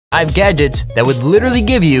5 gadgets that would literally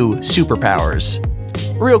give you superpowers.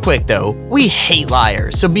 Real quick though, we hate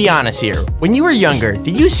liars, so be honest here. When you were younger,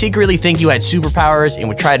 did you secretly think you had superpowers and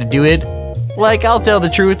would try to do it? Like, I'll tell the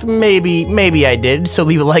truth, maybe I did, so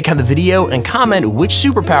leave a like on the video and comment which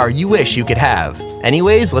superpower you wish you could have.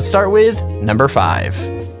 Anyways, let's start with number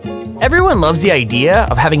 5. Everyone loves the idea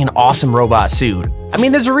of having an awesome robot suit. I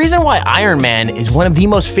mean, there's a reason why Iron Man is one of the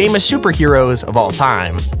most famous superheroes of all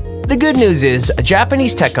time. The good news is, a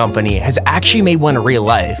Japanese tech company has actually made one in real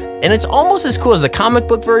life, and it's almost as cool as the comic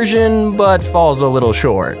book version, but falls a little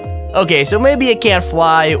short. Okay, so maybe it can't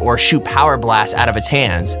fly or shoot power blasts out of its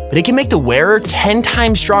hands, but it can make the wearer 10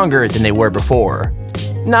 times stronger than they were before.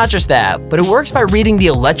 Not just that, but it works by reading the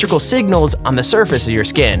electrical signals on the surface of your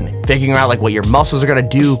skin, figuring out like what your muscles are gonna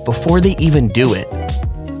do before they even do it.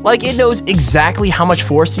 Like, it knows exactly how much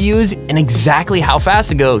force to use and exactly how fast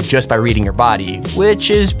to go just by reading your body, which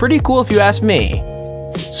is pretty cool if you ask me.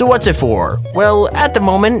 So what's it for? Well, at the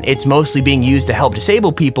moment, it's mostly being used to help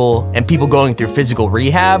disabled people and people going through physical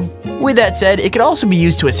rehab. With that said, it could also be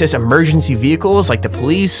used to assist emergency vehicles like the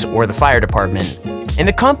police or the fire department. And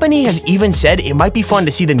the company has even said it might be fun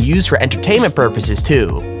to see them used for entertainment purposes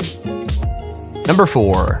too. Number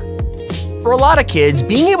 4. For a lot of kids,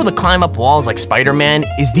 being able to climb up walls like Spider-Man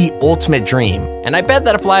is the ultimate dream. And I bet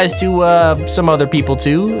that applies to some other people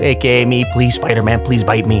too, aka me. Please, Spider-Man, please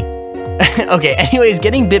bite me. Okay, anyways,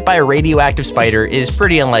 getting bit by a radioactive spider is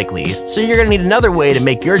pretty unlikely, so you're gonna need another way to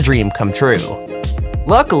make your dream come true.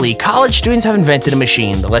 Luckily, college students have invented a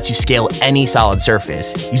machine that lets you scale any solid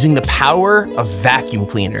surface, using the power of vacuum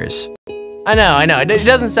cleaners. I know, it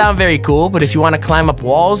doesn't sound very cool, but if you want to climb up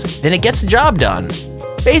walls, then it gets the job done.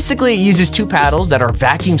 Basically, it uses 2 paddles that are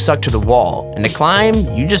vacuum sucked to the wall, and to climb,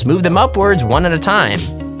 you just move them upwards one at a time.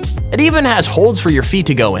 It even has holds for your feet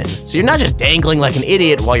to go in, so you're not just dangling like an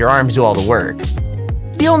idiot while your arms do all the work.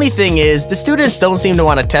 The only thing is, the students don't seem to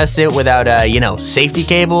want to test it without, safety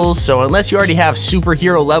cables, so unless you already have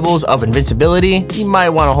superhero levels of invincibility, you might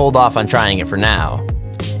want to hold off on trying it for now.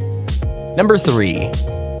 Number 3.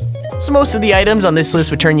 So most of the items on this list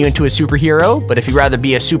would turn you into a superhero, but if you'd rather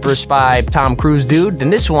be a super spy Tom Cruise dude, then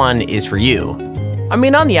this one is for you. I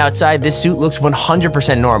mean, on the outside, this suit looks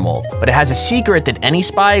 100% normal, but it has a secret that any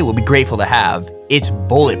spy will be grateful to have. It's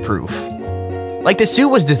bulletproof. Like, the suit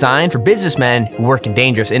was designed for businessmen who work in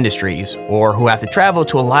dangerous industries, or who have to travel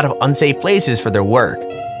to a lot of unsafe places for their work.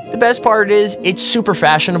 The best part is, it's super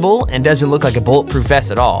fashionable and doesn't look like a bulletproof vest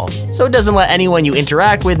at all, so it doesn't let anyone you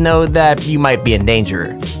interact with know that you might be in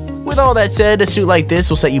danger. With all that said, a suit like this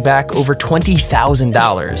will set you back over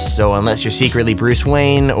 $20,000, so unless you're secretly Bruce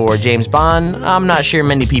Wayne or James Bond, I'm not sure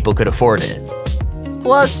many people could afford it.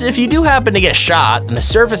 Plus, if you do happen to get shot, then the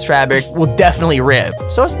surface fabric will definitely rip,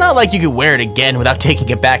 so it's not like you could wear it again without taking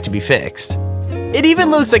it back to be fixed. It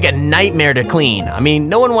even looks like a nightmare to clean. I mean,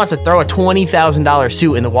 no one wants to throw a $20,000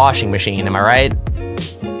 suit in the washing machine, am I right?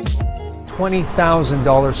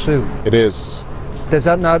 $20,000 suit. It is. Does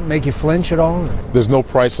that not make you flinch at all? There's no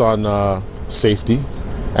price on safety,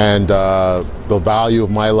 and the value of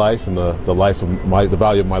my life and the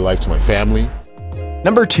value of my life to my family.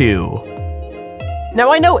 Number 2. Now,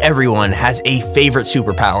 I know everyone has a favorite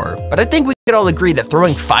superpower, but I think we could all agree that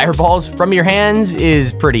throwing fireballs from your hands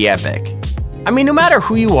is pretty epic. I mean, no matter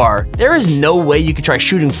who you are, there is no way you could try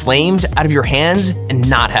shooting flames out of your hands and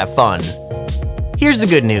not have fun. Here's the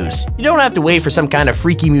good news. You don't have to wait for some kind of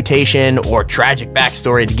freaky mutation or tragic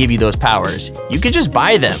backstory to give you those powers. You could just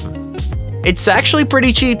buy them. It's actually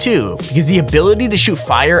pretty cheap too, because the ability to shoot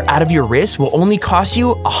fire out of your wrist will only cost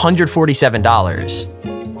you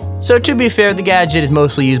 $147. So to be fair, the gadget is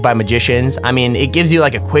mostly used by magicians. I mean, it gives you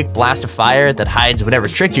like a quick blast of fire that hides whatever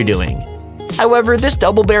trick you're doing. However, this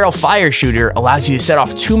double-barrel fire shooter allows you to set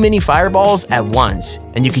off 2 mini fireballs at once,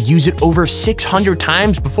 and you could use it over 600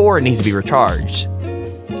 times before it needs to be recharged.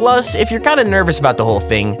 Plus, if you're kind of nervous about the whole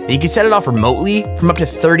thing, you can set it off remotely from up to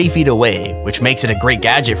 30 feet away, which makes it a great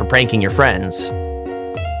gadget for pranking your friends.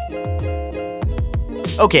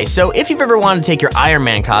 Okay, so if you've ever wanted to take your Iron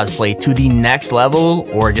Man cosplay to the next level,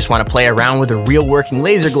 or just want to play around with a real working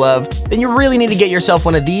laser glove, then you really need to get yourself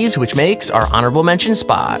one of these, which makes our honorable mention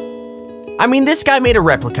spot. I mean, this guy made a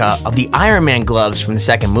replica of the Iron Man gloves from the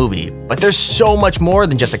second movie, but there's so much more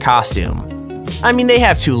than just a costume. I mean, they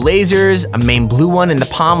have 2 lasers, a main blue one in the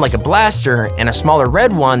palm like a blaster, and a smaller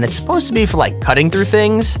red one that's supposed to be for like cutting through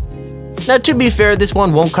things. Now, to be fair, this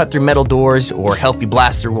one won't cut through metal doors or help you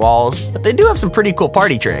blast through walls, but they do have some pretty cool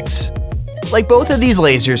party tricks. Like, both of these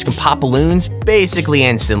lasers can pop balloons basically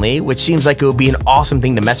instantly, which seems like it would be an awesome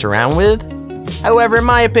thing to mess around with. However, in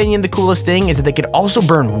my opinion, the coolest thing is that they could also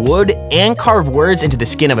burn wood and carve words into the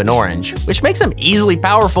skin of an orange, which makes them easily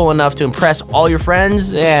powerful enough to impress all your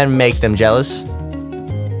friends and make them jealous.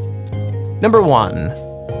 Number 1.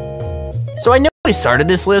 So I know we started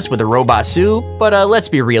this list with a robot suit, but let's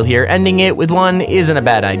be real here, ending it with one isn't a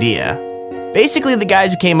bad idea. Basically, the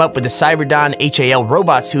guys who came up with the Cyberdyne HAL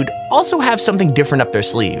robot suit also have something different up their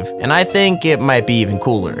sleeve, and I think it might be even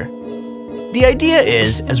cooler. The idea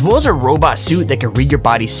is, as well as a robot suit that can read your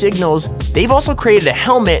body signals, they've also created a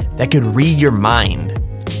helmet that could read your mind.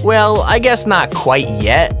 Well, I guess not quite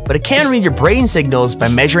yet, but it can read your brain signals by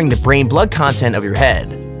measuring the brain blood content of your head.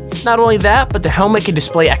 Not only that, but the helmet can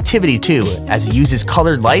display activity too, as it uses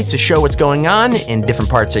colored lights to show what's going on in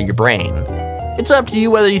different parts of your brain. It's up to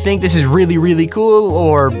you whether you think this is really cool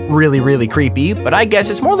or really creepy, but I guess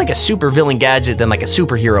it's more like a supervillain gadget than like a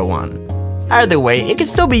superhero one. Either way, it can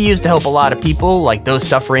still be used to help a lot of people, like those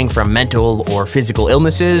suffering from mental or physical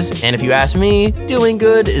illnesses, and if you ask me, doing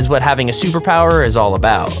good is what having a superpower is all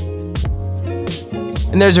about.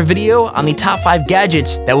 And there's a video on the top 5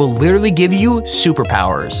 gadgets that will literally give you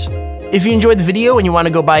superpowers. If you enjoyed the video and you want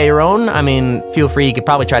to go buy your own, I mean, feel free, you could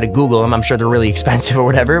probably try to Google them, I'm sure they're really expensive or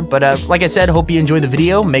whatever, but like I said, hope you enjoyed the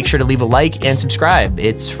video, make sure to leave a like and subscribe,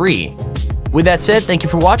 it's free. With that said, thank you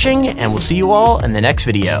for watching, and we'll see you all in the next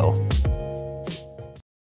video.